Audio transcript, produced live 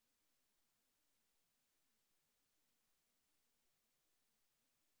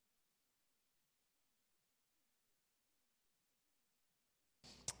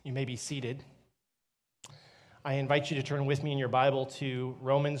You may be seated. I invite you to turn with me in your Bible to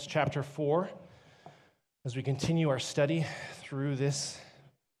Romans chapter 4 as we continue our study through this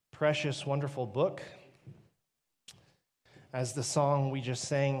precious, wonderful book. As the song we just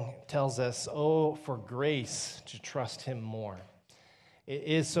sang tells us, oh, for grace to trust him more. It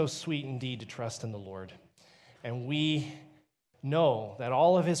is so sweet indeed to trust in the Lord. And we know that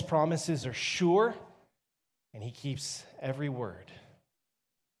all of his promises are sure, and he keeps every word.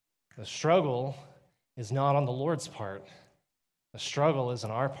 The struggle is not on the Lord's part. The struggle is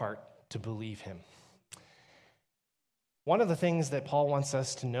on our part to believe him. One of the things that Paul wants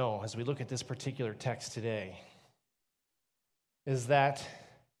us to know as we look at this particular text today is that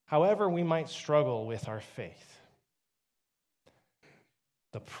however we might struggle with our faith,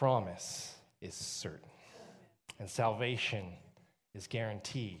 the promise is certain, and salvation is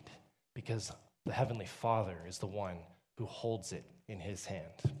guaranteed because the Heavenly Father is the one who holds it in his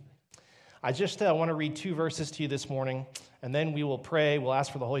hand. I just want to read two verses to you this morning, and then we will pray. We'll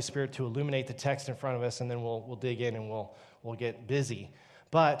ask for the Holy Spirit to illuminate the text in front of us, and then we'll dig in and we'll get busy.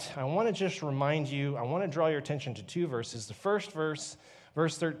 But I want to just remind you, I want to draw your attention to two verses. The first verse,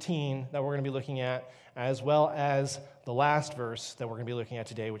 verse 13, that we're going to be looking at, as well as the last verse that we're going to be looking at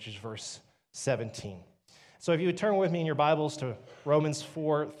today, which is verse 17. So if you would turn with me in your Bibles to Romans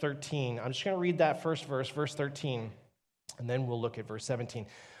 4:13, I'm just going to read that first verse, verse 13, and then we'll look at verse 17.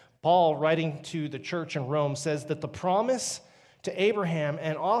 Paul, writing to the church in Rome, says that the promise to Abraham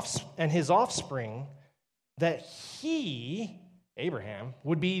and his offspring that he, Abraham,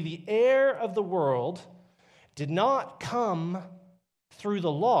 would be the heir of the world did not come through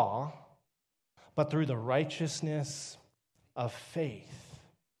the law, but through the righteousness of faith.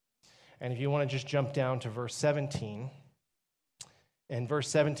 And if you want to just jump down to verse 17, in verse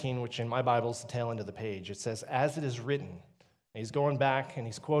 17, which in my Bible is the tail end of the page, it says, as it is written, and he's going back and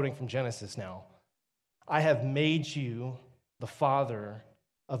he's quoting from Genesis now. I have made you the father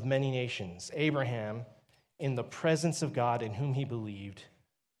of many nations. Abraham, in the presence of God in whom he believed,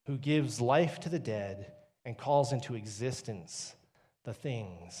 who gives life to the dead and calls into existence the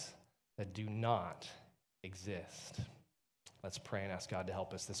things that do not exist. Let's pray and ask God to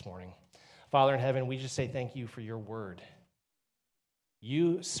help us this morning. Father in heaven, we just say thank you for your word.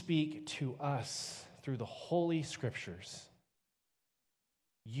 You speak to us through the Holy Scriptures.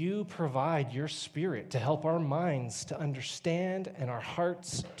 You provide your Spirit to help our minds to understand and our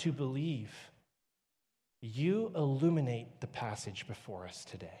hearts to believe. You illuminate the passage before us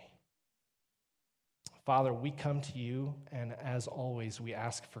today. Father, we come to you, and as always, we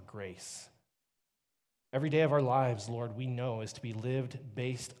ask for grace. Every day of our lives, Lord, we know is to be lived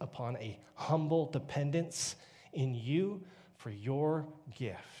based upon a humble dependence in you for your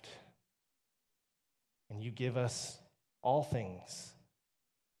gift. And you give us all things.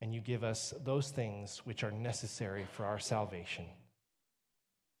 And you give us those things which are necessary for our salvation.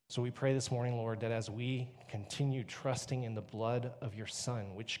 So we pray this morning, Lord, that as we continue trusting in the blood of your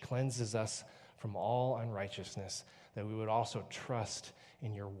Son, which cleanses us from all unrighteousness, that we would also trust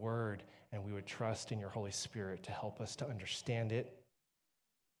in your word and we would trust in your Holy Spirit to help us to understand it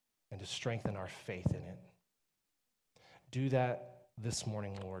and to strengthen our faith in it. Do that this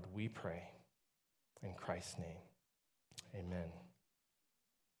morning, Lord, we pray. In Christ's name, amen.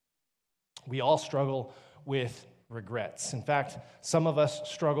 We all struggle with regrets. In fact, some of us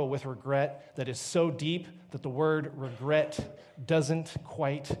struggle with regret that is so deep that the word regret doesn't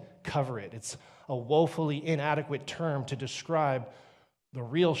quite cover it. It's a woefully inadequate term to describe the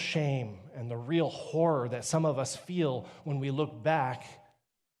real shame and the real horror that some of us feel when we look back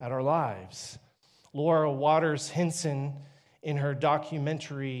at our lives. Laura Waters Hinson, in her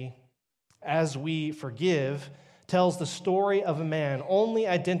documentary, As We Forgive, tells the story of a man only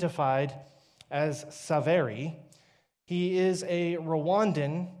identified as Saveri. He is a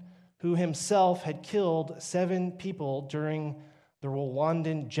Rwandan who himself had killed 7 people during the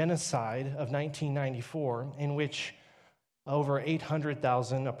Rwandan genocide of 1994, in which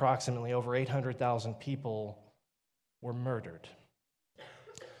approximately over 800,000 people were murdered.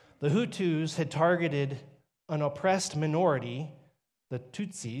 The Hutus had targeted an oppressed minority, the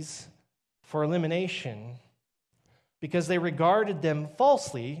Tutsis, for elimination because they regarded them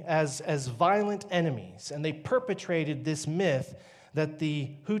falsely as violent enemies, and they perpetrated this myth that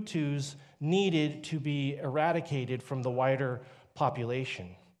the Hutus needed to be eradicated from the wider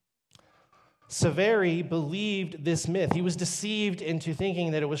population. Saveri believed this myth. He was deceived into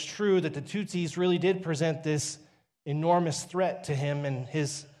thinking that it was true that the Tutsis really did present this enormous threat to him and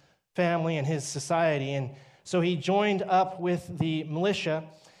his family and his society, and so he joined up with the militia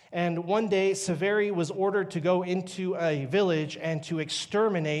And one day, Severi was ordered to go into a village and to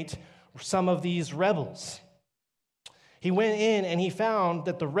exterminate some of these rebels. He went in and he found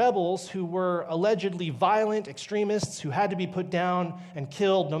that the rebels, who were allegedly violent extremists who had to be put down and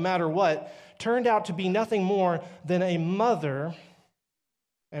killed no matter what, turned out to be nothing more than a mother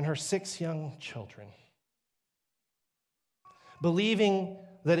and her 6 young children. Believing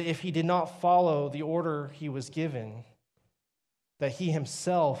that if he did not follow the order he was given, that he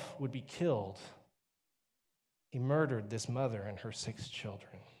himself would be killed, he murdered this mother and her 6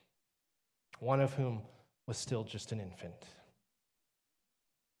 children, one of whom was still just an infant.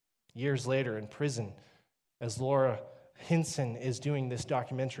 Years later in prison, as Laura Hinson is doing this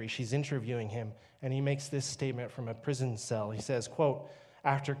documentary, she's interviewing him, and he makes this statement from a prison cell. He says, quote,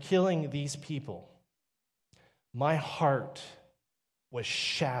 "After killing these people, my heart was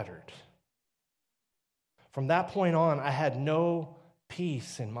shattered. From that point on, I had no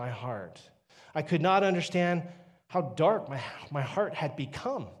peace in my heart. I could not understand how dark my heart had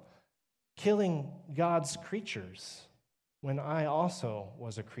become, killing God's creatures when I also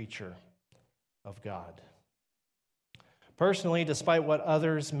was a creature of God. Personally, despite what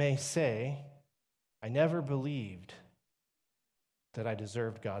others may say, I never believed that I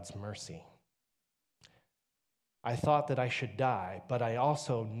deserved God's mercy. I thought that I should die, but I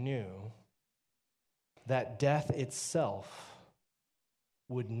also knew that death itself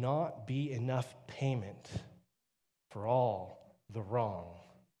would not be enough payment for all the wrong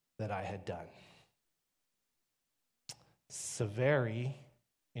that I had done." Severi,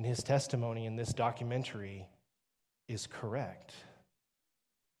 in his testimony in this documentary, is correct.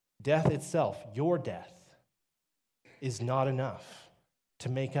 Death itself, your death, is not enough to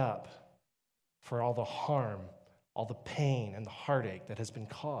make up for all the harm, all the pain and the heartache that has been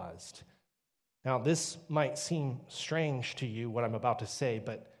caused. Now, this might seem strange to you, what I'm about to say,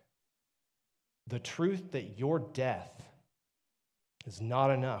 but the truth that your death is not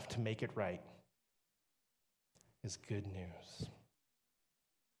enough to make it right is good news.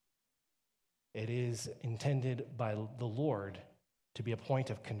 It is intended by the Lord to be a point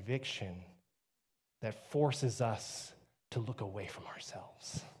of conviction that forces us to look away from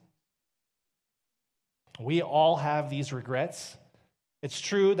ourselves. We all have these regrets. It's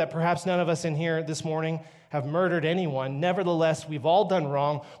true that perhaps none of us in here this morning have murdered anyone. Nevertheless, we've all done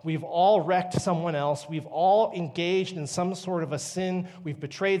wrong. We've all wrecked someone else. We've all engaged in some sort of a sin. We've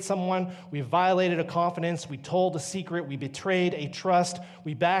betrayed someone. We've violated a confidence. We told a secret. We betrayed a trust.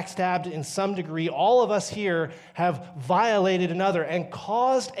 We backstabbed in some degree. All of us here have violated another and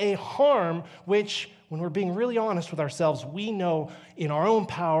caused a harm which, when we're being really honest with ourselves, we know in our own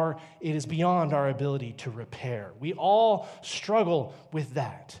power it is beyond our ability to repair. We all struggle with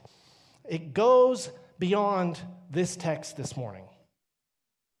that. It goes beyond this text this morning.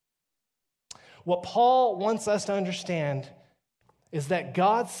 What Paul wants us to understand is that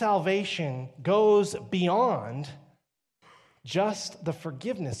God's salvation goes beyond just the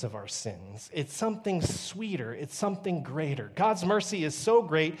forgiveness of our sins. It's something sweeter. It's something greater. God's mercy is so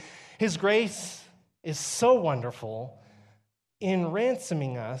great. His grace is so wonderful. In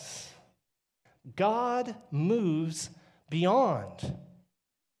ransoming us, God moves beyond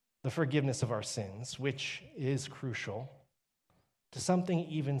the forgiveness of our sins, which is crucial, to something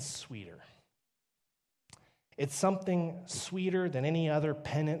even sweeter. It's something sweeter than any other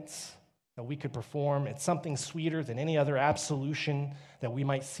penance that we could perform. It's something sweeter than any other absolution that we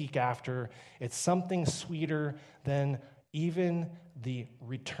might seek after. It's something sweeter than even the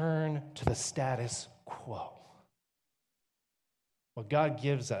return to the status quo. What God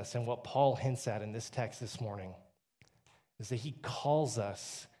gives us and what Paul hints at in this text this morning is that he calls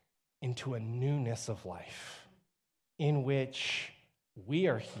us into a newness of life in which we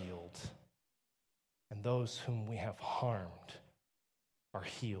are healed and those whom we have harmed are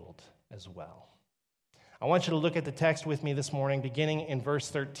healed as well. I want you to look at the text with me this morning, beginning in verse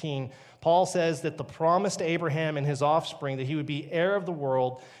 13. Paul says that the promise to Abraham and his offspring that he would be heir of the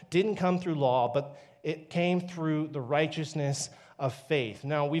world didn't come through law, but it came through the righteousness of faith.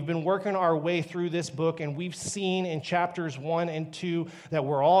 Now, we've been working our way through this book, and we've seen in chapters 1 and 2 that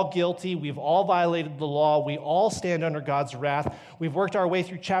we're all guilty. We've all violated the law. We all stand under God's wrath. We've worked our way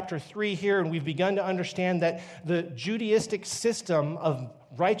through chapter 3 here, and we've begun to understand that the Judaistic system of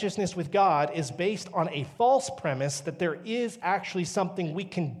righteousness with God is based on a false premise that there is actually something we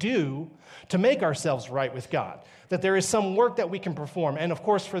can do to make ourselves right with God, that there is some work that we can perform. And of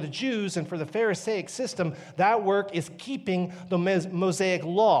course, for the Jews and for the Pharisaic system, that work is keeping the Mosaic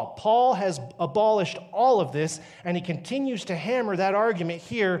law. Paul has abolished all of this, and he continues to hammer that argument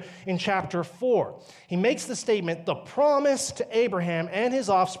here in chapter 4. He makes the statement, the promise to Abraham and his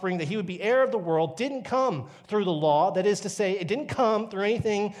offspring that he would be heir of the world didn't come through the law. That is to say, it didn't come through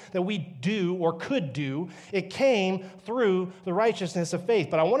anything that we do or could do. It came through the righteousness of faith.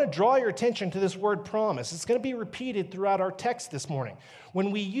 But I want to draw your attention to this word promise. It's going to be repeated throughout our text this morning.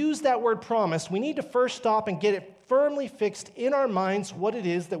 When we use that word promise, we need to first stop and get it firmly fixed in our minds what it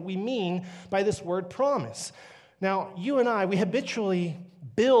is that we mean by this word promise. Now, you and I, we habitually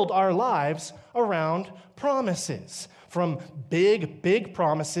build our lives around promises, from big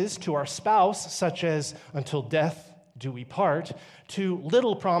promises to our spouse, such as until death do we part, to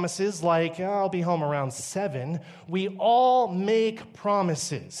little promises like I'll be home around 7. We all make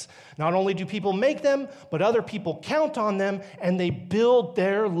promises. Not only do people make them, but other people count on them, and they build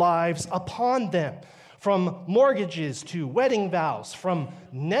their lives upon them. From mortgages to wedding vows, from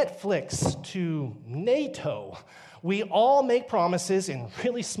Netflix to NATO, we all make promises in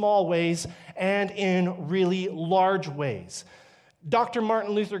really small ways and in really large ways. Dr.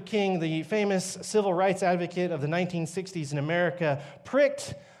 Martin Luther King, the famous civil rights advocate of the 1960s in America,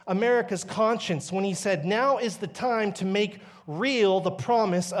 pricked America's conscience when he said, now is the time to make real the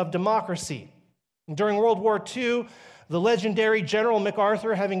promise of democracy. During World War II, the legendary General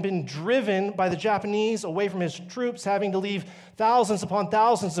MacArthur, having been driven by the Japanese away from his troops, having to leave thousands upon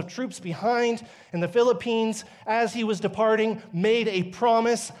thousands of troops behind in the Philippines, as he was departing, made a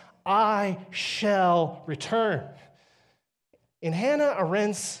promise, I shall return. In Hannah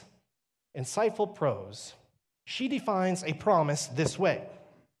Arendt's insightful prose, she defines a promise this way.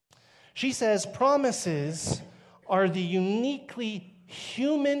 She says, promises are the uniquely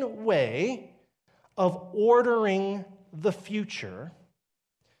human way of ordering the future,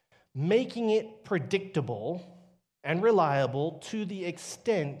 making it predictable and reliable to the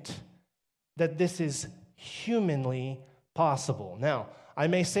extent that this is humanly possible. Now, I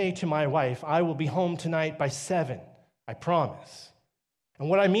may say to my wife, I will be home tonight by 7, I promise. And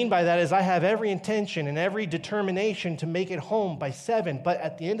what I mean by that is I have every intention and every determination to make it home by 7, but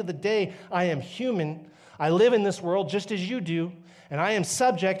at the end of the day, I am human. I live in this world just as you do, and I am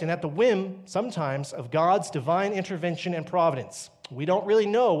subject and at the whim, sometimes, of God's divine intervention and providence. We don't really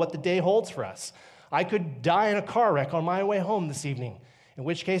know what the day holds for us. I could die in a car wreck on my way home this evening, in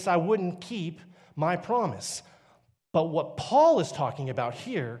which case I wouldn't keep my promise. But what Paul is talking about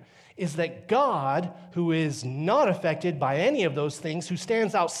here is that God, who is not affected by any of those things, who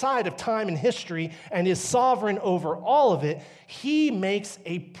stands outside of time and history and is sovereign over all of it, he makes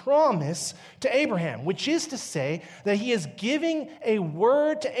a promise to Abraham, which is to say that he is giving a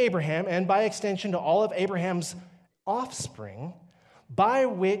word to Abraham, and by extension to all of Abraham's offspring, by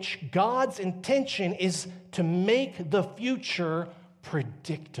which God's intention is to make the future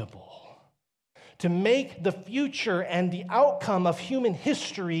predictable, to make the future and the outcome of human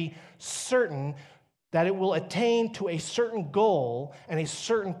history certain, that it will attain to a certain goal and a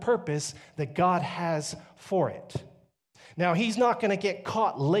certain purpose that God has for it. Now, he's not going to get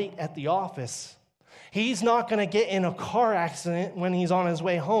caught late at the office. He's not going to get in a car accident when he's on his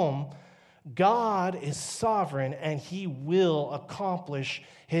way home. God is sovereign, and he will accomplish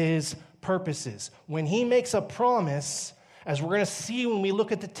his purposes. When he makes a promise, as we're going to see when we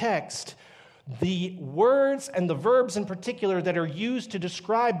look at the text, the words and the verbs in particular that are used to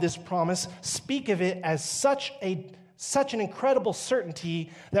describe this promise speak of it as such an incredible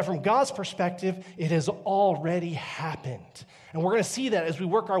certainty that from God's perspective, it has already happened. And we're going to see that as we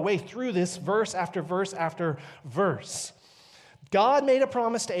work our way through this verse after verse after verse. God made a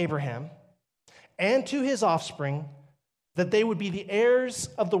promise to Abraham and to his offspring that they would be the heirs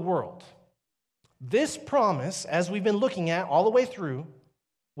of the world. This promise, as we've been looking at all the way through,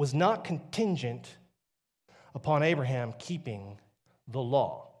 was not contingent upon Abraham keeping the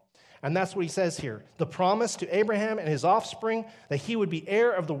law. And that's what he says here. The promise to Abraham and his offspring that he would be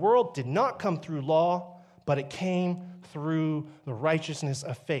heir of the world did not come through law, but it came through the righteousness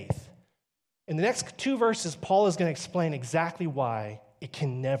of faith. In the next 2 verses, Paul is going to explain exactly why it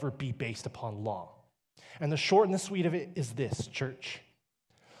can never be based upon law. And the short and the sweet of it is this, church.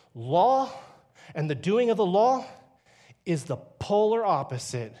 Law and the doing of the law is the polar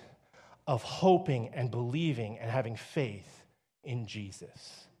opposite of hoping and believing and having faith in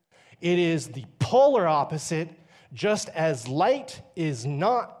Jesus. It is the polar opposite Just as light is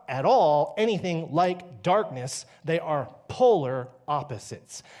not at all anything like darkness, they are polar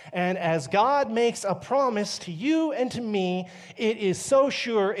opposites. And as God makes a promise to you and to me, it is so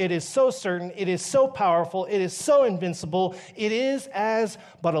sure, it is so certain, it is so powerful, it is so invincible, it is as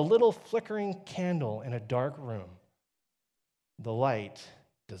but a little flickering candle in a dark room. The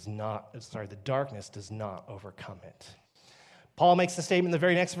darkness does not overcome it. Paul makes the statement in the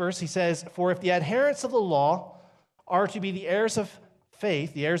very next verse. He says, "For if the adherents of the law are to be the heirs of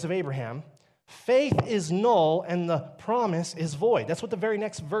faith, the heirs of Abraham, faith is null and the promise is void." That's what the very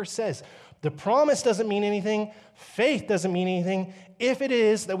next verse says. The promise doesn't mean anything. Faith doesn't mean anything if it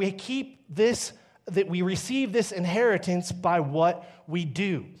is that we receive this inheritance by what we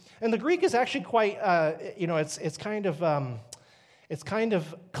do. And the Greek is actually quite, it's kind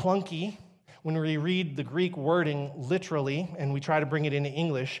of clunky when we read the Greek wording literally and we try to bring it into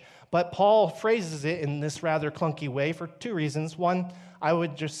English. But Paul phrases it in this rather clunky way for two reasons. One, I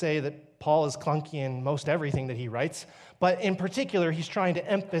would just say that Paul is clunky in most everything that he writes. But in particular, he's trying to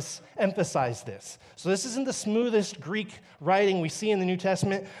emphasize this. So this isn't the smoothest Greek writing we see in the New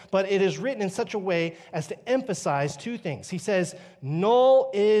Testament, but it is written in such a way as to emphasize two things. He says,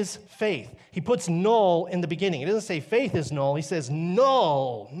 null is faith. He puts null in the beginning. He doesn't say faith is null. He says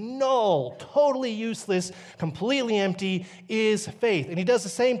null, totally useless, completely empty is faith. And he does the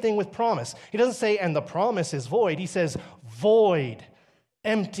same thing with promise. He doesn't say, and the promise is void. He says, void,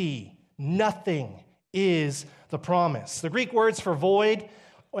 empty, nothing is the promise. The Greek words for void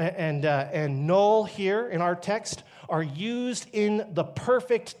and null here in our text are used in the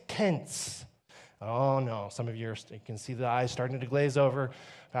perfect tense. Oh no, some of you can see the eyes starting to glaze over.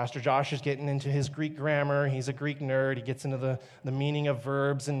 Pastor Josh is getting into his Greek grammar. He's a Greek nerd. He gets into the meaning of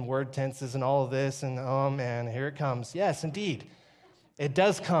verbs and word tenses and all of this, and oh man, here it comes. Yes, indeed, it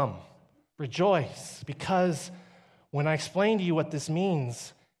does come. Rejoice, because when I explain to you what this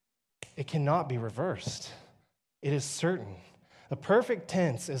means, it cannot be reversed. It is certain. The perfect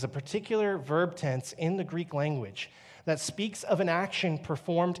tense is a particular verb tense in the Greek language that speaks of an action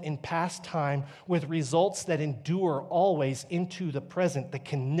performed in past time with results that endure always into the present that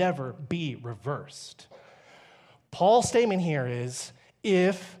can never be reversed. Paul's statement here is,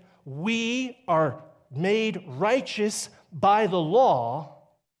 if we are made righteous by the law,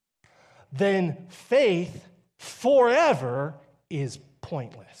 then faith forever is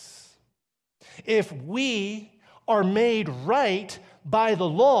pointless. If we are made right by the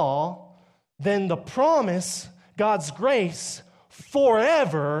law, then the promise, God's grace,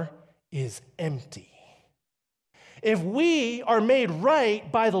 forever is empty. If we are made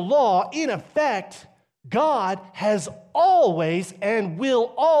right by the law, in effect, God has always and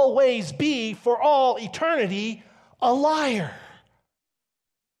will always be, for all eternity, a liar,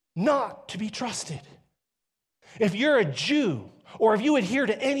 not to be trusted. If you're a Jew, or if you adhere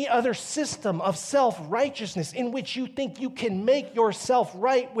to any other system of self-righteousness in which you think you can make yourself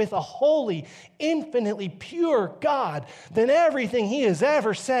right with a holy, infinitely pure God, then everything he has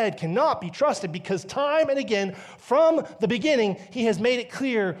ever said cannot be trusted, because time and again, from the beginning, he has made it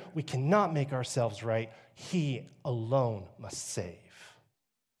clear we cannot make ourselves right. He alone must save.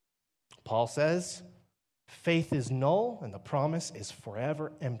 Paul says, faith is null and the promise is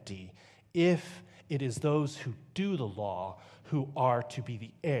forever empty if it is those who do the law who are to be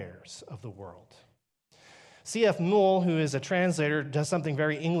the heirs of the world. C.F. Moule, who is a translator, does something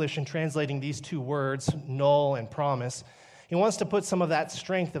very English in translating these two words, null and promise. He wants to put some of that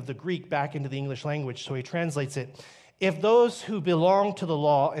strength of the Greek back into the English language, so he translates it, if those who belong to the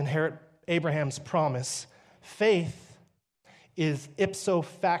law inherit Abraham's promise, faith is ipso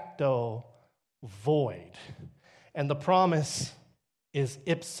facto void, and the promise is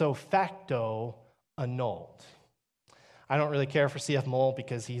ipso facto annulled. I don't really care for C.F. Moule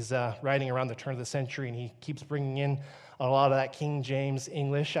because he's writing around the turn of the century and he keeps bringing in a lot of that King James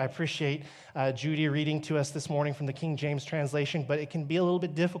English. I appreciate Judy reading to us this morning from the King James translation, but it can be a little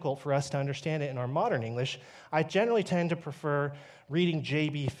bit difficult for us to understand it in our modern English. I generally tend to prefer reading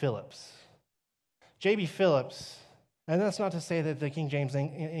J.B. Phillips. J.B. Phillips, and that's not to say that the King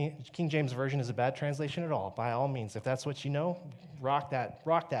James Version is a bad translation at all. By all means, if that's what you know, rock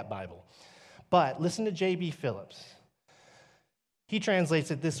that Bible. But listen to J.B. Phillips. He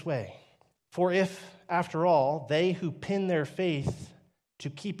translates it this way: for if, after all, they who pin their faith to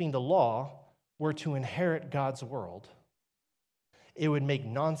keeping the law were to inherit God's world, it would make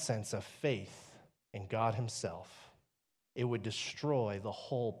nonsense of faith in God himself. It would destroy the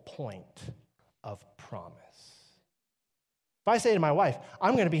whole point of promise. If I say to my wife,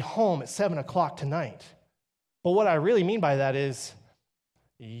 I'm going to be home at 7 o'clock tonight, but what I really mean by that is,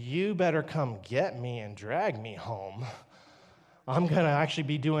 you better come get me and drag me home. I'm going to actually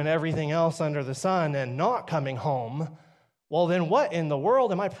be doing everything else under the sun and not coming home. Well, then what in the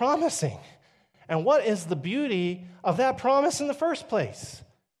world am I promising? And what is the beauty of that promise in the first place?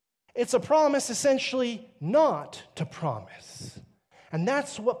 It's a promise essentially not to promise. And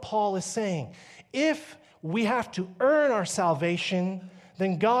that's what Paul is saying. If we have to earn our salvation,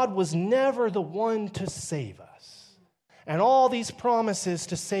 then God was never the one to save us. And all these promises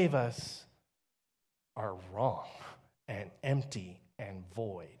to save us are wrong and empty and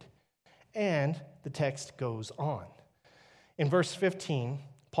void. And the text goes on. In verse 15,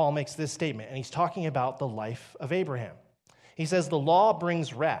 Paul makes this statement, and he's talking about the life of Abraham. He says, the law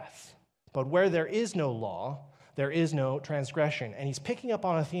brings wrath, but where there is no law, there is no transgression. And he's picking up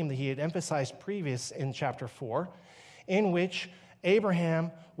on a theme that he had emphasized previous in chapter 4, in which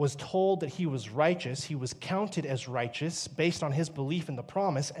Abraham was told that he was righteous. He was counted as righteous based on his belief in the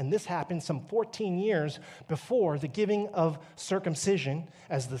promise, and this happened some 14 years before the giving of circumcision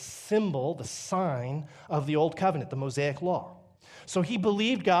as the symbol, the sign of the Old Covenant, the Mosaic Law. So he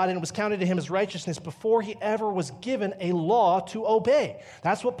believed God, and it was counted to him as righteousness before he ever was given a law to obey.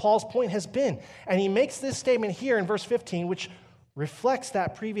 That's what Paul's point has been. And he makes this statement here in verse 15, which reflects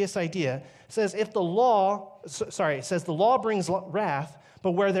that previous idea. It says, it says the law brings wrath,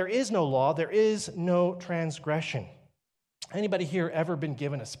 but where there is no law, there is no transgression. Anybody here ever been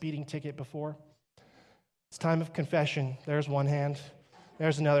given a speeding ticket before? It's time of confession. There's one hand.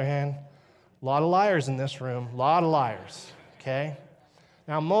 There's another hand. A lot of liars in this room. A lot of liars. Okay?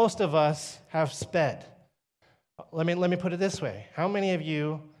 Now, most of us have sped. Let me put it this way. How many of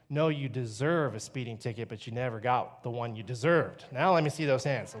you know you deserve a speeding ticket, but you never got the one you deserved? Now let me see those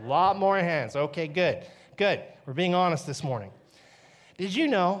hands. A lot more hands. Okay, good. Good. We're being honest this morning. Did you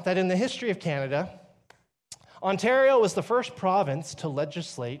know that in the history of Canada, Ontario was the first province to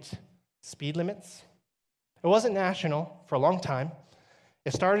legislate speed limits? It wasn't national for a long time.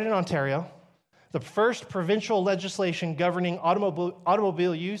 It started in Ontario. The first provincial legislation governing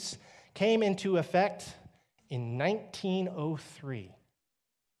automobile use came into effect in 1903.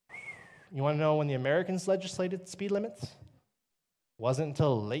 You want to know when the Americans legislated speed limits? Wasn't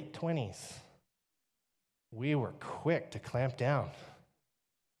until late 20s. We were quick to clamp down.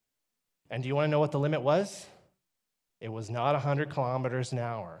 And do you want to know what the limit was? It was not 100 kilometers an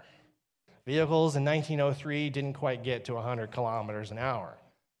hour. Vehicles in 1903 didn't quite get to 100 kilometers an hour.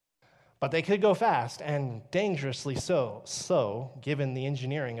 But they could go fast, and dangerously so, given the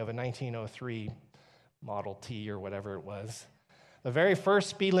engineering of a 1903 Model T or whatever it was. The very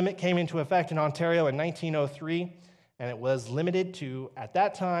first speed limit came into effect in Ontario in 1903, and it was limited to, at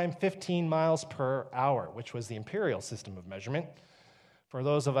that time, 15 miles per hour, which was the imperial system of measurement. For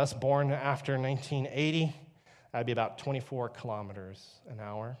those of us born after 1980, that'd be about 24 kilometers an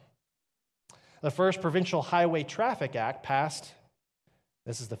hour. The first Provincial Highway Traffic Act passed.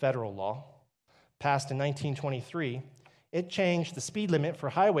 This is the federal law, passed in 1923. It changed the speed limit for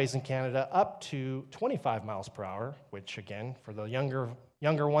highways in Canada up to 25 miles per hour, which, again, for the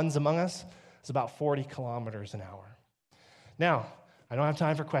younger ones among us, is about 40 kilometers an hour. Now, I don't have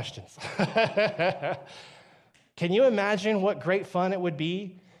time for questions. Can you imagine what great fun it would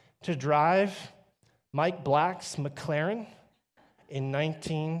be to drive Mike Black's McLaren in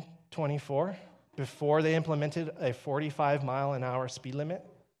 1924? Before they implemented a 45-mile-an-hour speed limit?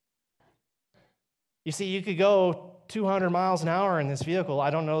 You see, you could go 200 miles an hour in this vehicle. I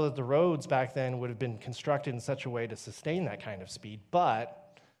don't know that the roads back then would have been constructed in such a way to sustain that kind of speed,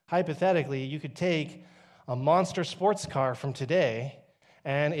 but hypothetically, you could take a monster sports car from today,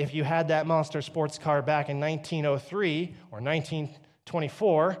 and if you had that monster sports car back in 1903 or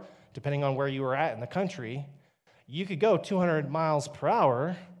 1924, depending on where you were at in the country, you could go 200 miles per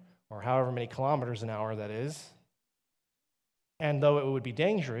hour, or however many kilometers an hour that is. And though it would be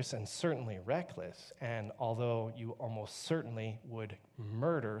dangerous and certainly reckless, and although you almost certainly would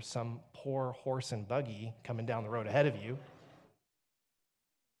murder some poor horse and buggy coming down the road ahead of you,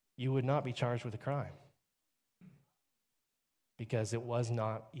 you would not be charged with a crime because it was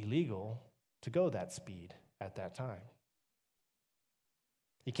not illegal to go that speed at that time.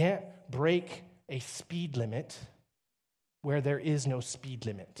 You can't break a speed limit where there is no speed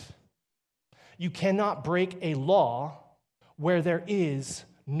limit. You cannot break a law where there is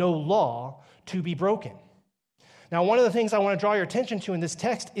no law to be broken. Now, one of the things I want to draw your attention to in this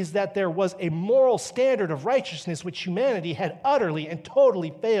text is that there was a moral standard of righteousness which humanity had utterly and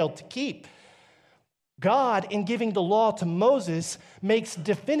totally failed to keep. God, in giving the law to Moses, makes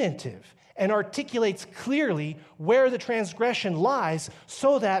definitive and articulates clearly where the transgression lies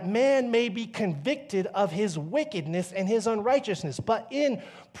so that man may be convicted of his wickedness and his unrighteousness. But in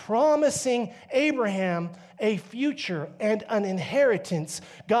promising Abraham a future and an inheritance,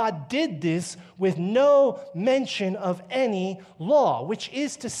 God did this with no mention of any law, which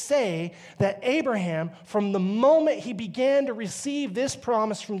is to say that Abraham, from the moment he began to receive this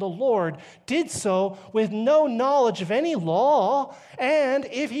promise from the Lord, did so with no knowledge of any law, and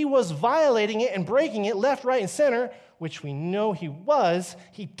if he was violating it and breaking it left, right, and center, which we know he was,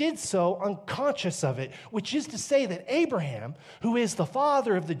 he did so unconscious of it, which is to say that Abraham, who is the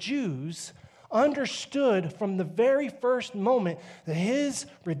father of the Jews, understood from the very first moment that his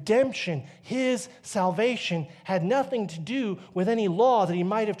redemption, his salvation, had nothing to do with any law that he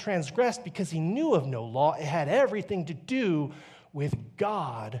might have transgressed because he knew of no law. It had everything to do with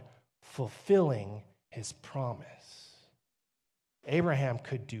God fulfilling his promise. Abraham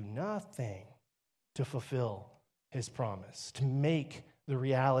could do nothing to fulfill his promise, to make the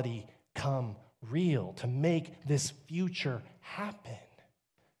reality come real, to make this future happen.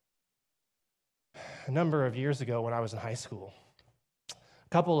 A number of years ago when I was in high school, a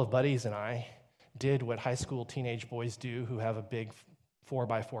couple of buddies and I did what high school teenage boys do who have a big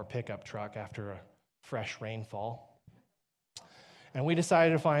 4x4 pickup truck after a fresh rainfall. And we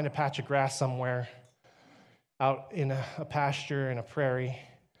decided to find a patch of grass somewhere out in a pasture in a prairie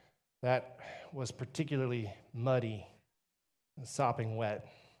that was particularly muddy and sopping wet.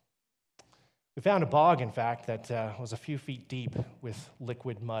 We found a bog, in fact, that was a few feet deep with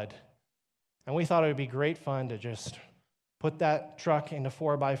liquid mud. And we thought it would be great fun to just put that truck into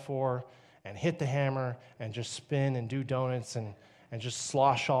 4x4 and hit the hammer and just spin and do donuts and just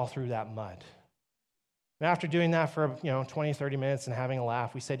slosh all through that mud. And after doing that for 20, 30 minutes and having a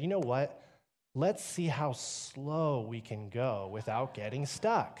laugh, we said, you know what? Let's see how slow we can go without getting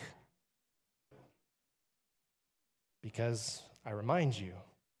stuck. Because I remind you,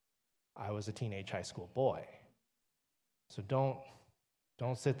 I was a teenage high school boy. So don't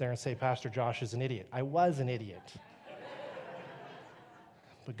sit there and say Pastor Josh is an idiot. I was an idiot.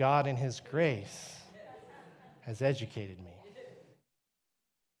 But God in his grace has educated me.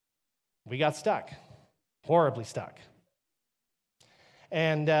 We got stuck, horribly stuck.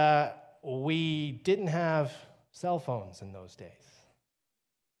 And we didn't have cell phones in those days.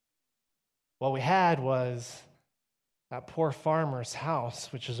 What we had was that poor farmer's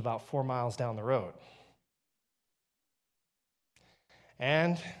house, which is about 4 miles down the road.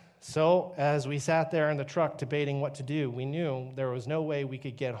 And so as we sat there in the truck debating what to do, we knew there was no way we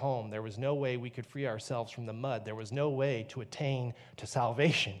could get home. There was no way we could free ourselves from the mud. There was no way to attain to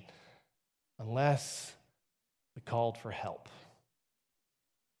salvation unless we called for help.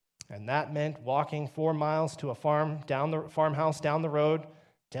 And that meant walking 4 miles to a farmhouse down the road,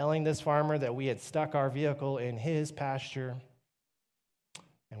 telling this farmer that we had stuck our vehicle in his pasture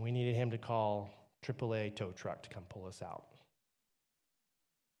and we needed him to call AAA tow truck to come pull us out.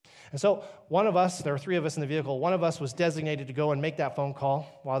 And so one of us, there were 3 of us in the vehicle, one of us was designated to go and make that phone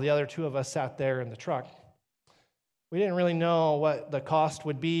call while the other 2 of us sat there in the truck. We didn't really know what the cost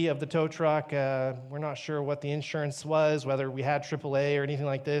would be of the tow truck. We're not sure what the insurance was, whether we had AAA or anything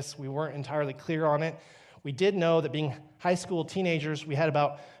like this. We weren't entirely clear on it. We did know that being high school teenagers, we had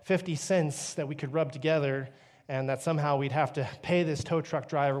about 50 cents that we could rub together, and that somehow we'd have to pay this tow truck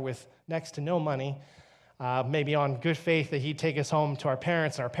driver with next to no money, maybe on good faith that he'd take us home to our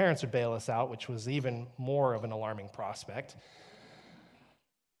parents, and our parents would bail us out, which was even more of an alarming prospect.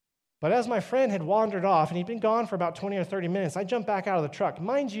 But as my friend had wandered off, and he'd been gone for about 20 or 30 minutes, I jumped back out of the truck.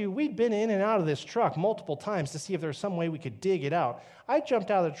 Mind you, we'd been in and out of this truck multiple times to see if there was some way we could dig it out. I jumped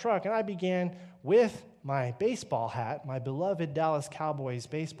out of the truck, and I began with my baseball hat, my beloved Dallas Cowboys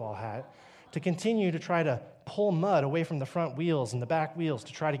baseball hat, to continue to try to pull mud away from the front wheels and the back wheels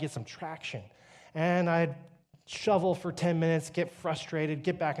to try to get some traction. And I'd shovel for 10 minutes, get frustrated,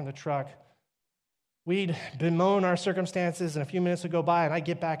 get back in the truck. We'd bemoan our circumstances, and a few minutes would go by, and I'd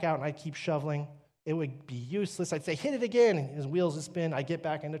get back out, and I'd keep shoveling. It would be useless. I'd say, hit it again, and his wheels would spin. I'd get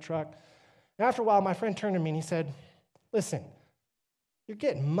back in the truck. And after a while, my friend turned to me, and he said, listen, you're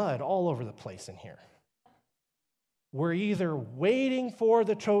getting mud all over the place in here. We're either waiting for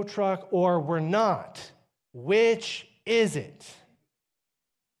the tow truck or we're not. Which is it?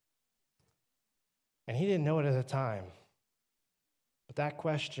 And he didn't know it at the time. But that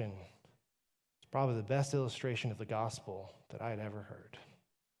question is probably the best illustration of the gospel that I had ever heard.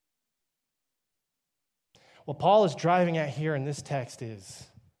 What Paul is driving at here in this text is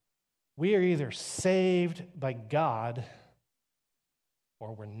we are either saved by God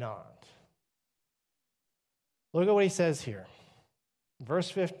or we're not. Look at what he says here. Verse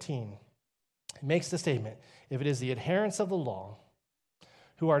 15. He makes the statement, if it is the adherents of the law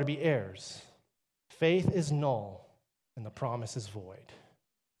who are to be heirs, faith is null and the promise is void.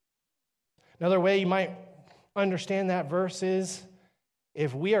 Another way you might understand that verse is,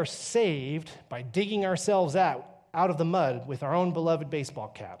 if we are saved by digging ourselves out of the mud with our own beloved baseball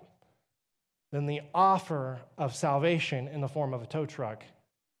cap, then the offer of salvation in the form of a tow truck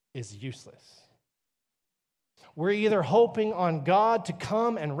is useless. We're either hoping on God to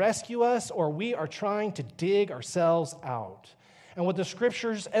come and rescue us, or we are trying to dig ourselves out. And what the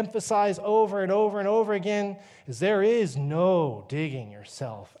scriptures emphasize over and over and over again is there is no digging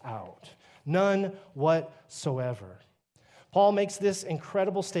yourself out. None whatsoever. Paul makes this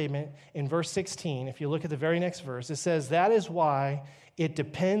incredible statement in verse 16. If you look at the very next verse, it says, that is why it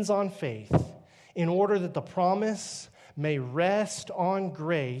depends on faith, in order that the promise may rest on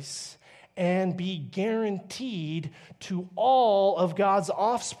grace and be guaranteed to all of God's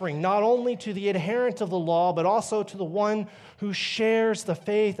offspring, not only to the adherent of the law, but also to the one who shares the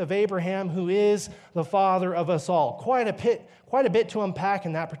faith of Abraham, who is the father of us all. Quite a bit to unpack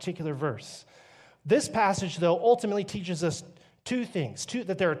in that particular verse. This passage, though, ultimately teaches us two things,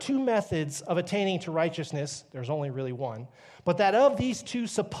 that there are two methods of attaining to righteousness. There's only really one. But that of these two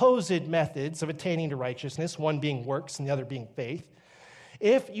supposed methods of attaining to righteousness, one being works and the other being faith,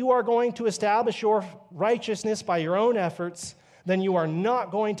 if you are going to establish your righteousness by your own efforts, then you are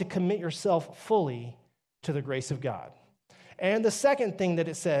not going to commit yourself fully to the grace of God. And the second thing that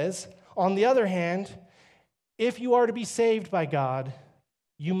it says, on the other hand, if you are to be saved by God,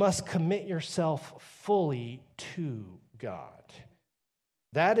 you must commit yourself fully to God.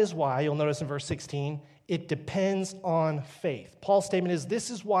 That is why, you'll notice in verse 16, it depends on faith. Paul's statement is, this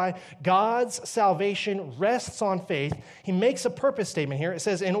is why God's salvation rests on faith. He makes a purpose statement here. It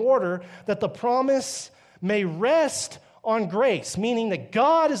says, in order that the promise may rest on grace, meaning that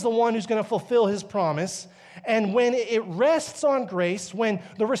God is the one who's going to fulfill his promise. And when it rests on grace, when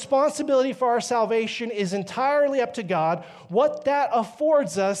the responsibility for our salvation is entirely up to God, what that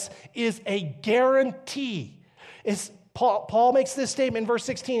affords us is a guarantee. Paul makes this statement in verse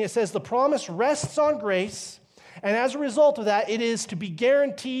 16. It says, the promise rests on grace, and as a result of that, it is to be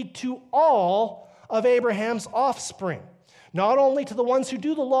guaranteed to all of Abraham's offspring. Not only to the ones who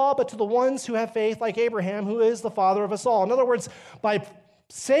do the law, but to the ones who have faith like Abraham, who is the father of us all. In other words, by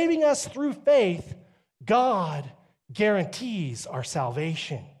saving us through faith, God guarantees our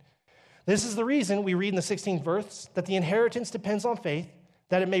salvation. This is the reason we read in the 16th verse that the inheritance depends on faith,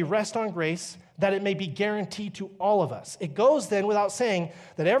 that it may rest on grace, that it may be guaranteed to all of us. It goes then without saying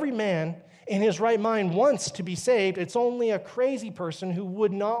that every man in his right mind wants to be saved. It's only a crazy person who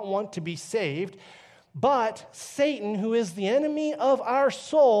would not want to be saved. But Satan, who is the enemy of our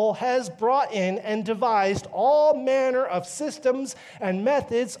soul, has brought in and devised all manner of systems and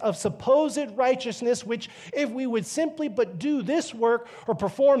methods of supposed righteousness, which if we would simply but do this work or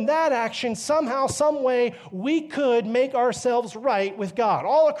perform that action, somehow, some way, we could make ourselves right with God.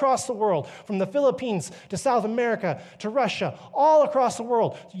 All across the world, from the Philippines to South America to Russia, all across the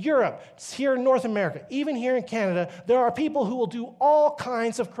world, Europe, here in North America, even here in Canada, there are people who will do all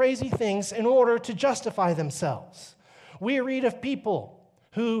kinds of crazy things in order to justify themselves. We read of people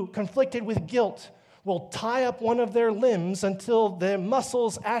who, conflicted with guilt, will tie up one of their limbs until their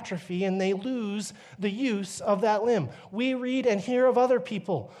muscles atrophy and they lose the use of that limb. We read and hear of other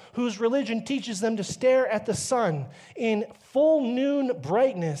people whose religion teaches them to stare at the sun in full noon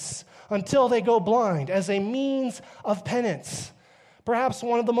brightness until they go blind as a means of penance. Perhaps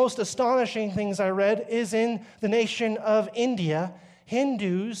one of the most astonishing things I read is in the nation of India.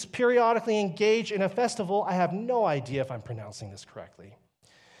 Hindus periodically engage in a festival. I have no idea if I'm pronouncing this correctly.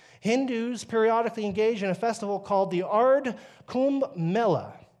 Hindus periodically engage in a festival called the Ardh Kumbh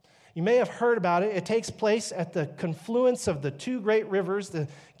Mela. You may have heard about it. It takes place at the confluence of the two great rivers, the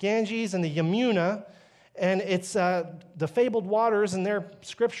Ganges and the Yamuna, and it's the fabled waters in their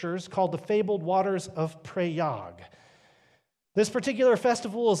scriptures called the fabled waters of Prayag. This particular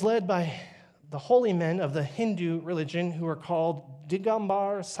festival is led by the holy men of the Hindu religion who are called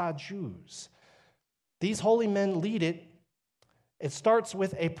Digambar Sadhus. These holy men lead it. It starts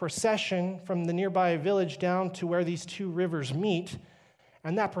with a procession from the nearby village down to where these two rivers meet.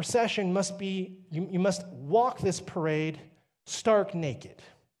 And that procession must be, you must walk this parade stark naked.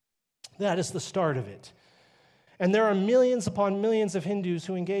 That is the start of it. And there are millions upon millions of Hindus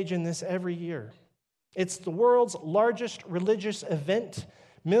who engage in this every year. It's the world's largest religious event.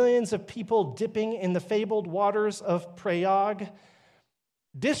 Millions of people dipping in the fabled waters of Prayag,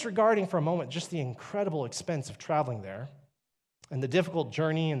 disregarding for a moment just the incredible expense of traveling there and the difficult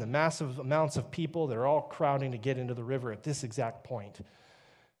journey and the massive amounts of people that are all crowding to get into the river at this exact point.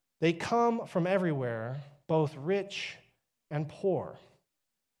 They come from everywhere, both rich and poor.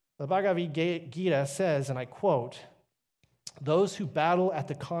 The Bhagavad Gita says, and I quote, "Those who battle at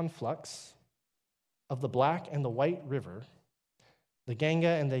the conflux of the Black and the White River, the Ganga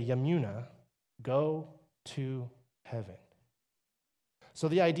and the Yamuna, go to heaven." So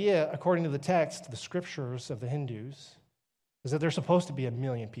the idea, according to the text, the scriptures of the Hindus, is that there's supposed to be 1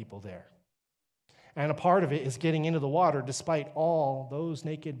 million people there. And a part of it is getting into the water despite all those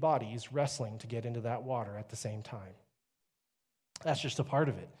naked bodies wrestling to get into that water at the same time. That's just a part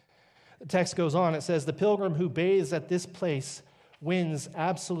of it. The text goes on, it says, "The pilgrim who bathes at this place wins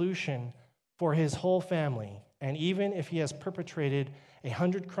absolution for his whole family, and even if he has perpetrated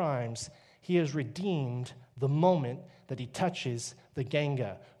 100 crimes, he is redeemed the moment that he touches the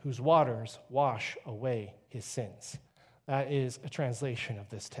Ganga, whose waters wash away his sins." That is a translation of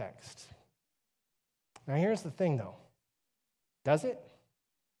this text. Now here's the thing though. Does it?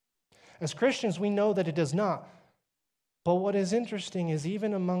 As Christians, we know that it does not. But what is interesting is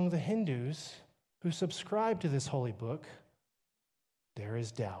even among the Hindus who subscribe to this holy book, there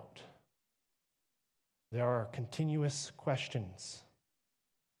is doubt. There are continuous questions.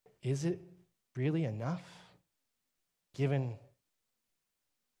 Is it really enough, given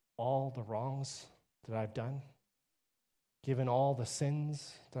all the wrongs that I've done? Given all the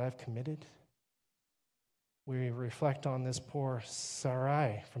sins that I've committed? We reflect on this poor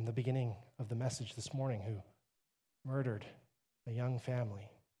Sarai from the beginning of the message this morning who murdered a young family.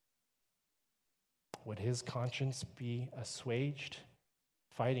 Would his conscience be assuaged,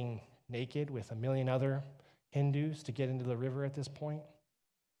 fighting naked with 1 million other Hindus to get into the river at this point?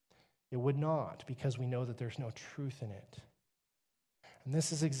 It would not, because we know that there's no truth in it. And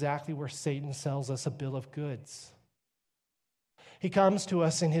this is exactly where Satan sells us a bill of goods. He comes to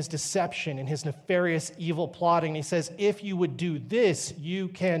us in his deception, in his nefarious evil plotting. He says, if you would do this, you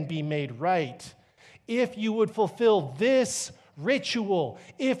can be made right. If you would fulfill this ritual,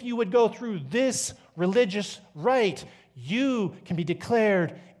 if you would go through this religious rite, you can be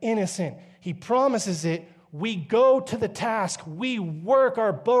declared innocent. He promises it. We go to the task. We work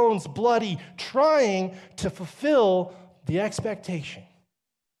our bones bloody, trying to fulfill the expectation.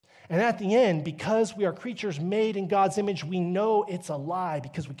 And at the end, because we are creatures made in God's image, we know it's a lie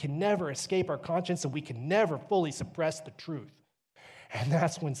because we can never escape our conscience and we can never fully suppress the truth. And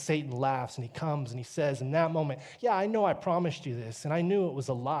that's when Satan laughs and he comes and he says in that moment, yeah, I know I promised you this and I knew it was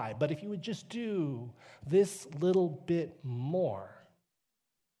a lie, but if you would just do this little bit more,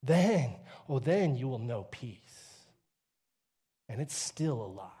 then you will know peace. And it's still a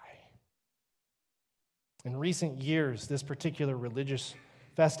lie. In recent years, this particular religious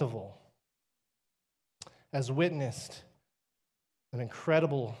festival has witnessed an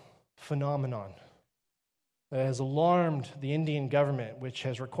incredible phenomenon that has alarmed the Indian government, which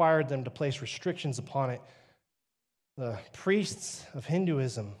has required them to place restrictions upon it. The priests of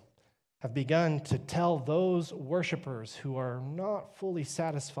Hinduism have begun to tell those worshipers who are not fully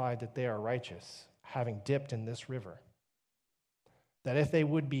satisfied that they are righteous, having dipped in this river, that if they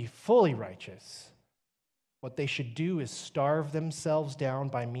would be fully righteous, what they should do is starve themselves down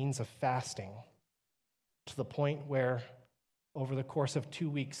by means of fasting to the point where over the course of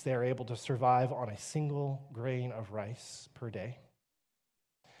 2 weeks they are able to survive on a single grain of rice per day.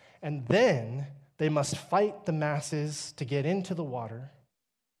 And then they must fight the masses to get into the water.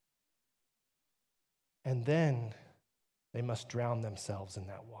 And then they must drown themselves in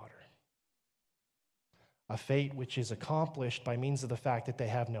that water. A fate which is accomplished by means of the fact that they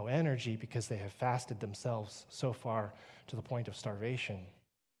have no energy because they have fasted themselves so far to the point of starvation.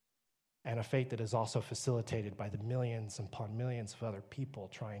 And a fate that is also facilitated by the millions upon millions of other people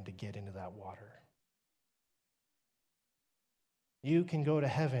trying to get into that water. You can go to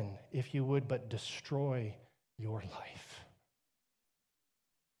heaven if you would but destroy your life.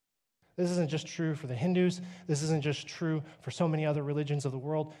 This isn't just true for the Hindus. This isn't just true for so many other religions of the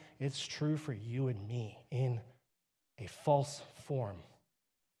world. It's true for you and me in a false form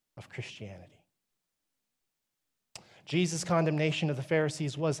of Christianity. Jesus' condemnation of the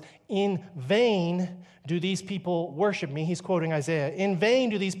Pharisees was, in vain do these people worship me. He's quoting Isaiah. In vain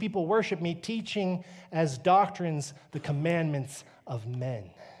do these people worship me, teaching as doctrines the commandments of men.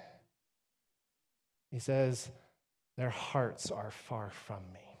 He says, their hearts are far from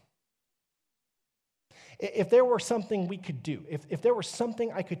me. If there were something we could do, if there were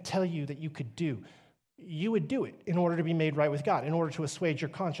something I could tell you that you could do, you would do it in order to be made right with God, in order to assuage your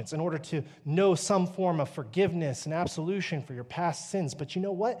conscience, in order to know some form of forgiveness and absolution for your past sins. But you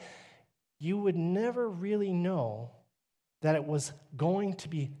know what? You would never really know that it was going to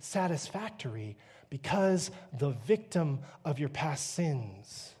be satisfactory because the victim of your past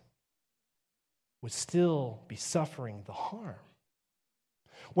sins would still be suffering the harm.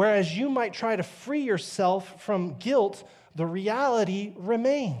 Whereas you might try to free yourself from guilt, the reality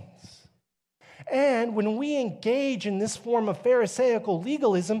remains. And when we engage in this form of Pharisaical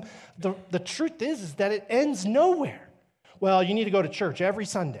legalism, the truth is that it ends nowhere. Well, you need to go to church every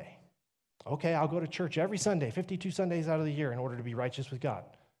Sunday. Okay, I'll go to church every Sunday, 52 Sundays out of the year in order to be righteous with God.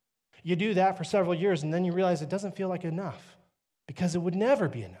 You do that for several years, and then you realize it doesn't feel like enough because it would never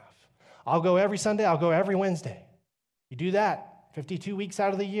be enough. I'll go every Sunday, I'll go every Wednesday. You do that 52 weeks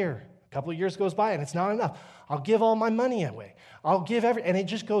out of the year. A couple of years goes by, and it's not enough. I'll give all my money away. I'll give and it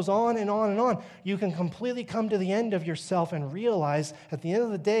just goes on and on and on. You can completely come to the end of yourself and realize at the end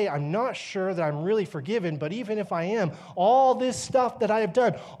of the day, I'm not sure that I'm really forgiven, but even if I am, all this stuff that I have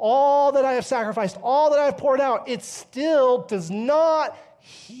done, all that I have sacrificed, all that I've poured out, it still does not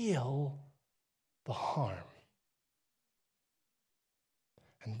heal the harm.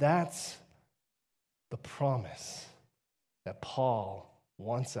 And that's the promise that Paul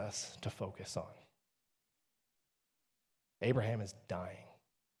wants us to focus on. Abraham is dying.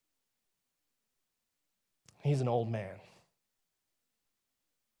 He's an old man.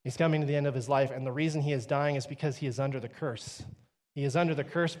 He's coming to the end of his life, and the reason he is dying is because he is under the curse. He is under the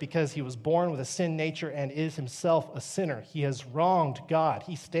curse because he was born with a sin nature and is himself a sinner. He has wronged God.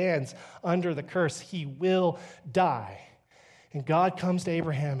 He stands under the curse. He will die. And God comes to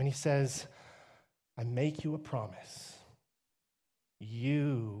Abraham and he says, I make you a promise.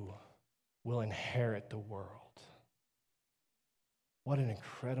 You will inherit the world. What an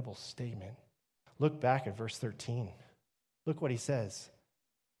incredible statement. Look back at verse 13. Look what he says.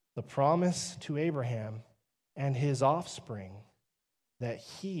 The promise to Abraham and his offspring that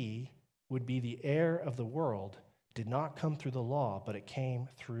he would be the heir of the world did not come through the law, but it came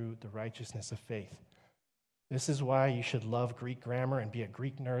through the righteousness of faith. This is why you should love Greek grammar and be a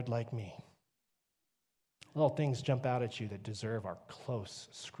Greek nerd like me. Little things jump out at you that deserve our close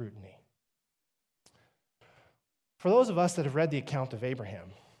scrutiny. For those of us that have read the account of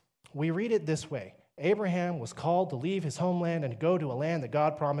Abraham, we read it this way. Abraham was called to leave his homeland and to go to a land that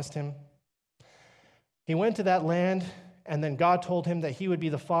God promised him. He went to that land, and then God told him that he would be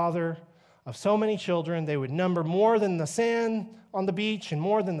the father of so many children. They would number more than the sand on the beach and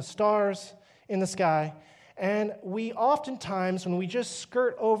more than the stars in the sky. And we oftentimes, when we just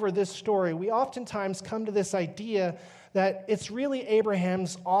skirt over this story, we oftentimes come to this idea that it's really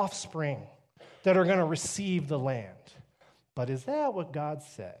Abraham's offspring that are going to receive the land. But is that what God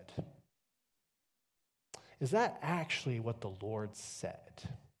said? Is that actually what the Lord said?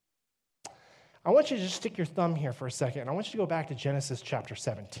 I want you to just stick your thumb here for a second, and I want you to go back to Genesis chapter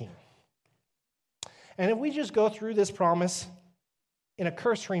 17. And if we just go through this promise in a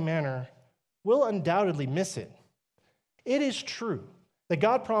cursory manner, we'll undoubtedly miss it. It is true that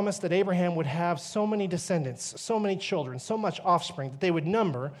God promised that Abraham would have so many descendants, so many children, so much offspring that they would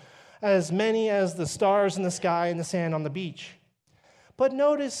number as many as the stars in the sky and the sand on the beach. But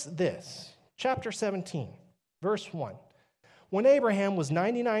notice this, chapter 17, verse 1. When Abraham was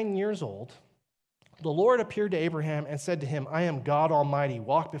 99 years old, the Lord appeared to Abraham and said to him, I am God Almighty.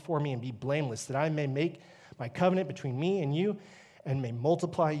 Walk before me and be blameless, that I may make my covenant between me and you and may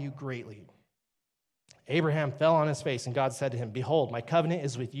multiply you greatly. Abraham fell on his face, and God said to him, Behold, my covenant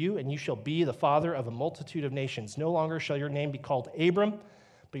is with you, and you shall be the father of a multitude of nations. No longer shall your name be called Abram,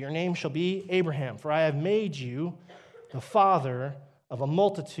 but your name shall be Abraham, for I have made you the father of a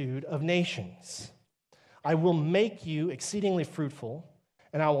multitude of nations. I will make you exceedingly fruitful,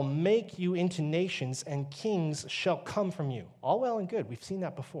 and I will make you into nations, and kings shall come from you. All well and good. We've seen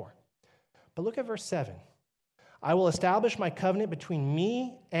that before. But look at verse 7. I will establish my covenant between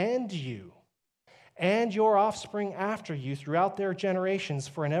me and you, and your offspring after you throughout their generations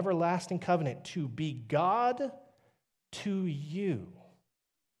for an everlasting covenant, to be God to you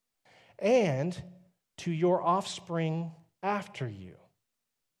and to your offspring after you.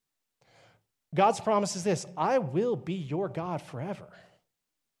 God's promise is this: I will be your God forever.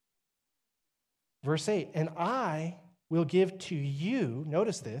 Verse 8, and I will give to you,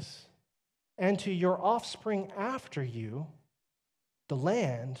 notice this, and to your offspring after you the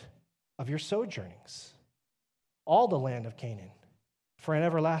land of your sojournings, all the land of Canaan, for an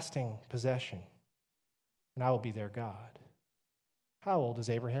everlasting possession, and I will be their God. How old is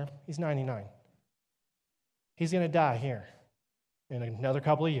Abraham? He's 99. He's going to die here in another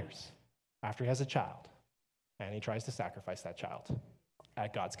couple of years after he has a child, and he tries to sacrifice that child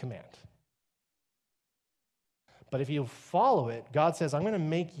at God's command. But if you follow it, God says, I'm going to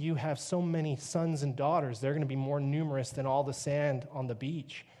make you have so many sons and daughters. They're going to be more numerous than all the sand on the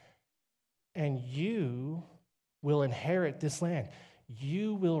beach. And you will inherit this land.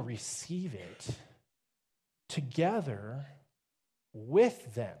 You will receive it together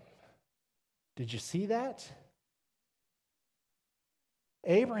with them. Did you see that?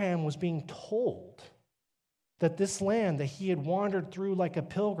 Abraham was being told that this land that he had wandered through like a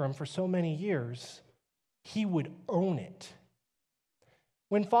pilgrim for so many years, he would own it.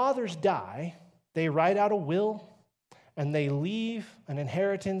 When fathers die, they write out a will and they leave an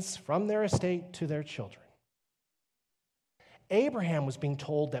inheritance from their estate to their children. Abraham was being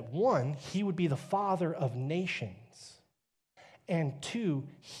told that one, he would be the father of nations, and two,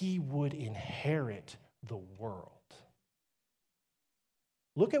 he would inherit the world.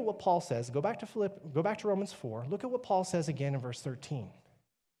 Look at what Paul says. Go back to Romans 4. Look at what Paul says again in verse 13.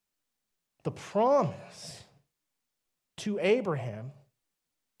 The promise to Abraham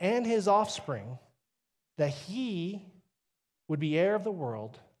and his offspring that he would be heir of the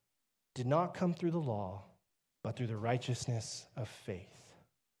world did not come through the law, but through the righteousness of faith.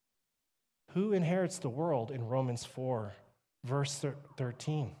 Who inherits the world in Romans 4, verse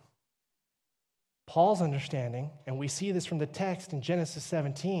 13? Paul's understanding, and we see this from the text in Genesis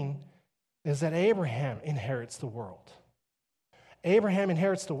 17, is that Abraham inherits the world. Abraham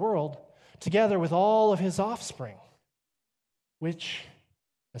inherits the world together with all of his offspring, which,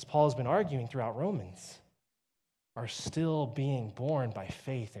 as Paul has been arguing throughout Romans, are still being born by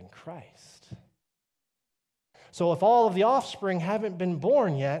faith in Christ. So if all of the offspring haven't been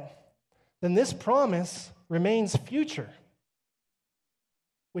born yet, then this promise remains future.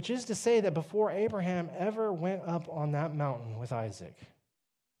 Which is to say that before Abraham ever went up on that mountain with Isaac,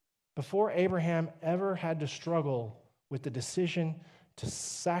 before Abraham ever had to struggle with the decision to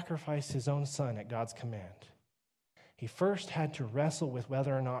sacrifice his own son at God's command, he first had to wrestle with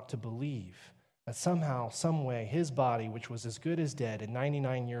whether or not to believe that somehow, some way, his body, which was as good as dead at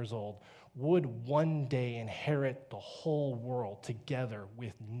 99 years old, would one day inherit the whole world together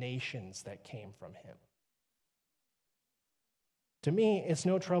with nations that came from him. To me, it's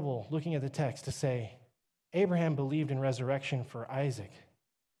no trouble looking at the text to say Abraham believed in resurrection for Isaac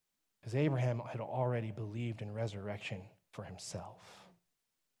because Abraham had already believed in resurrection for himself.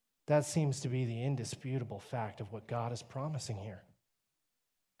 That seems to be the indisputable fact of what God is promising here.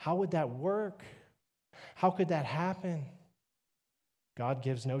 How would that work? How could that happen? God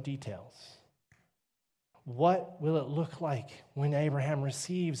gives no details. What will it look like when Abraham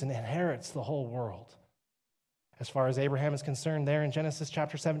receives and inherits the whole world? As far as Abraham is concerned, there in Genesis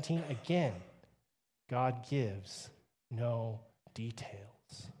chapter 17, again, God gives no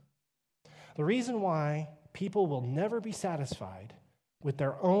details. The reason why people will never be satisfied with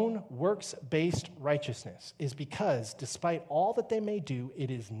their own works-based righteousness is because, despite all that they may do,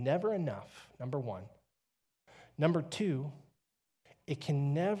 it is never enough, number one. Number two, it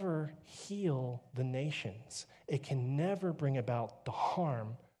can never heal the nations. It can never bring about the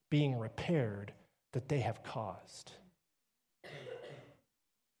harm being repaired that they have caused.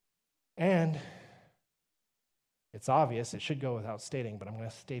 And it's obvious, it should go without stating, but I'm going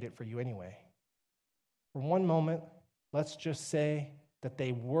to state it for you anyway. For one moment, let's just say that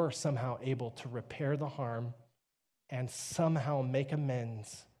they were somehow able to repair the harm and somehow make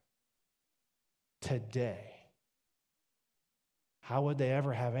amends today. How would they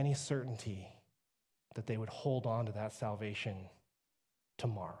ever have any certainty that they would hold on to that salvation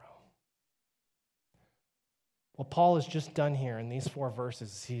tomorrow? What Paul has just done here in these 4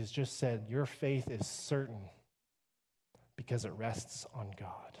 verses, he has just said, your faith is certain because it rests on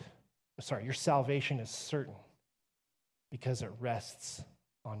God. Sorry, your salvation is certain because it rests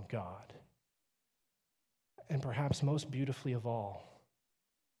on God. And perhaps most beautifully of all,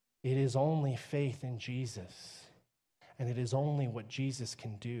 it is only faith in Jesus, and it is only what Jesus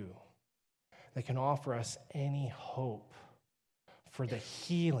can do that can offer us any hope for the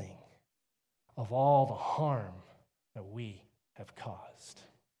healing of all the harm that we have caused.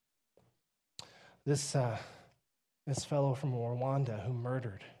 This fellow from Rwanda who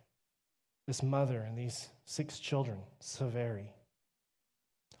murdered this mother and these 6 children, Saveri.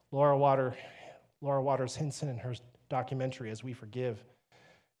 Laura Waters Hinson in her documentary, As We Forgive,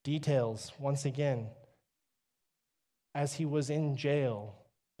 details once again, as he was in jail,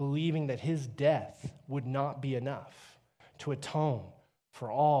 believing that his death would not be enough to atone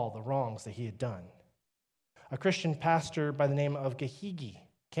for all the wrongs that he had done. A Christian pastor by the name of Gahigi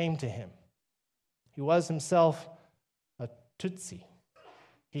came to him. He was himself a Tutsi.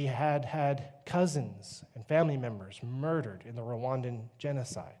 He had had cousins and family members murdered in the Rwandan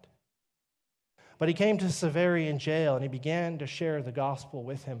genocide. But he came to Saveri in jail, and he began to share the gospel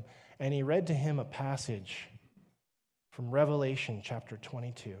with him, and he read to him a passage from Revelation chapter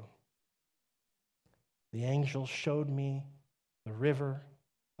 22. The angel showed me the river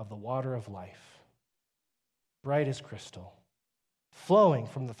of the water of life, bright as crystal, flowing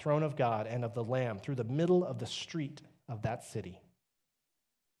from the throne of God and of the Lamb through the middle of the street of that city.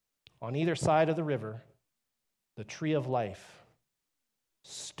 On either side of the river, the tree of life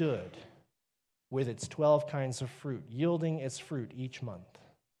stood with its 12 kinds of fruit, yielding its fruit each month.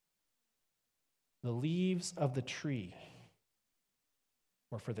 The leaves of the tree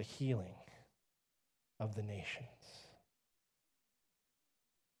were for the healing of the nations.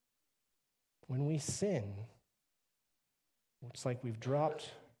 When we sin, it's like we've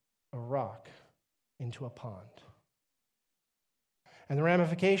dropped a rock into a pond. And the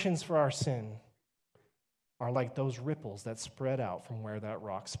ramifications for our sin are like those ripples that spread out from where that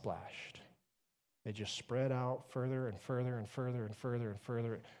rock splashed. They just spread out further and further and further and further and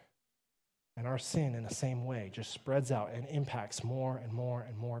further. And our sin, in the same way, just spreads out and impacts more and more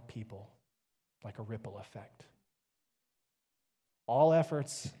and more people like a ripple effect. All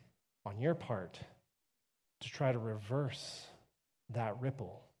efforts on your part to try to reverse that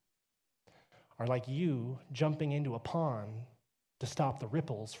ripple are like you jumping into a pond to stop the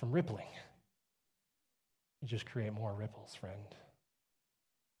ripples from rippling. You just create more ripples, friend.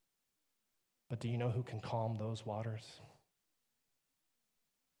 But do you know who can calm those waters?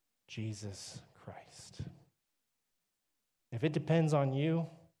 Jesus Christ. If it depends on you,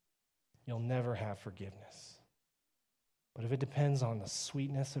 you'll never have forgiveness. But if it depends on the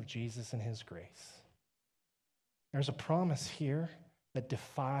sweetness of Jesus and his grace, there's a promise here that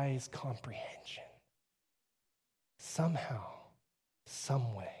defies comprehension. Somehow,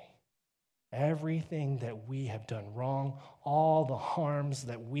 some way, everything that we have done wrong, all the harms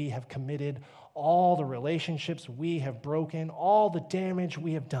that we have committed, all the relationships we have broken, all the damage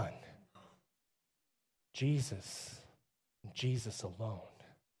we have done, Jesus, Jesus alone,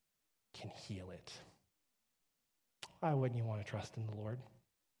 can heal it. Why wouldn't you want to trust in the Lord?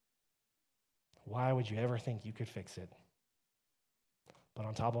 Why would you ever think you could fix it? But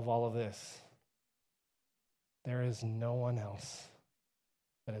on top of all of this, there is no one else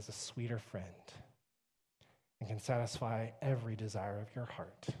that is a sweeter friend and can satisfy every desire of your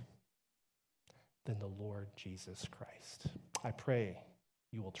heart than the Lord Jesus Christ. I pray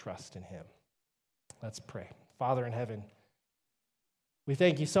you will trust in him. Let's pray. Father in heaven, we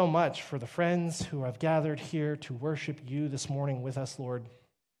thank you so much for the friends who have gathered here to worship you this morning with us, Lord.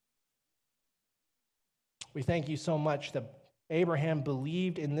 We thank you so much that Abraham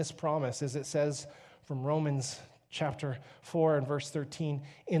believed in this promise, as it says from Romans chapter 4 and verse 13,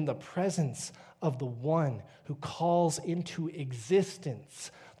 in the presence of the one who calls into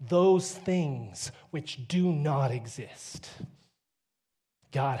existence those things which do not exist.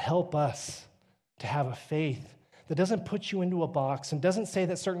 God, help us to have a faith that doesn't put you into a box and doesn't say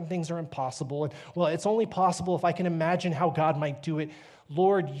that certain things are impossible. And, well, it's only possible if I can imagine how God might do it.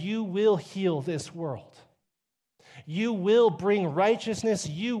 Lord, you will heal this world. You will bring righteousness.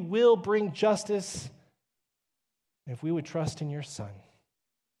 You will bring justice. And if we would trust in your Son,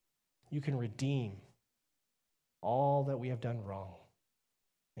 you can redeem all that we have done wrong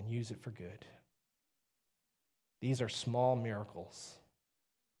and use it for good. These are small miracles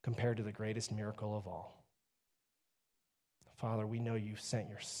compared to the greatest miracle of all. Father, we know you sent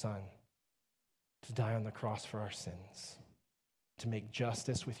your Son to die on the cross for our sins, to make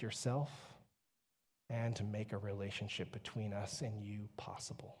justice with yourself, and to make a relationship between us and you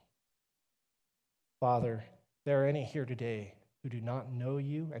possible. Father, there are any here today who do not know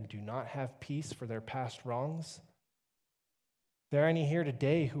you and do not have peace for their past wrongs. There are any here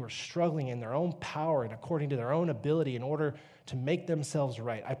today who are struggling in their own power and according to their own ability in order to make themselves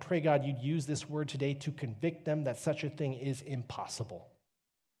right. I pray, God, you'd use this word today to convict them that such a thing is impossible.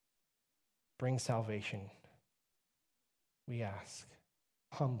 Bring salvation, we ask,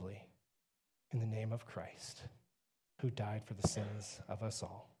 humbly, in the name of Christ, who died for the sins of us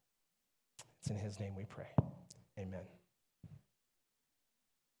all. It's in his name we pray. Amen.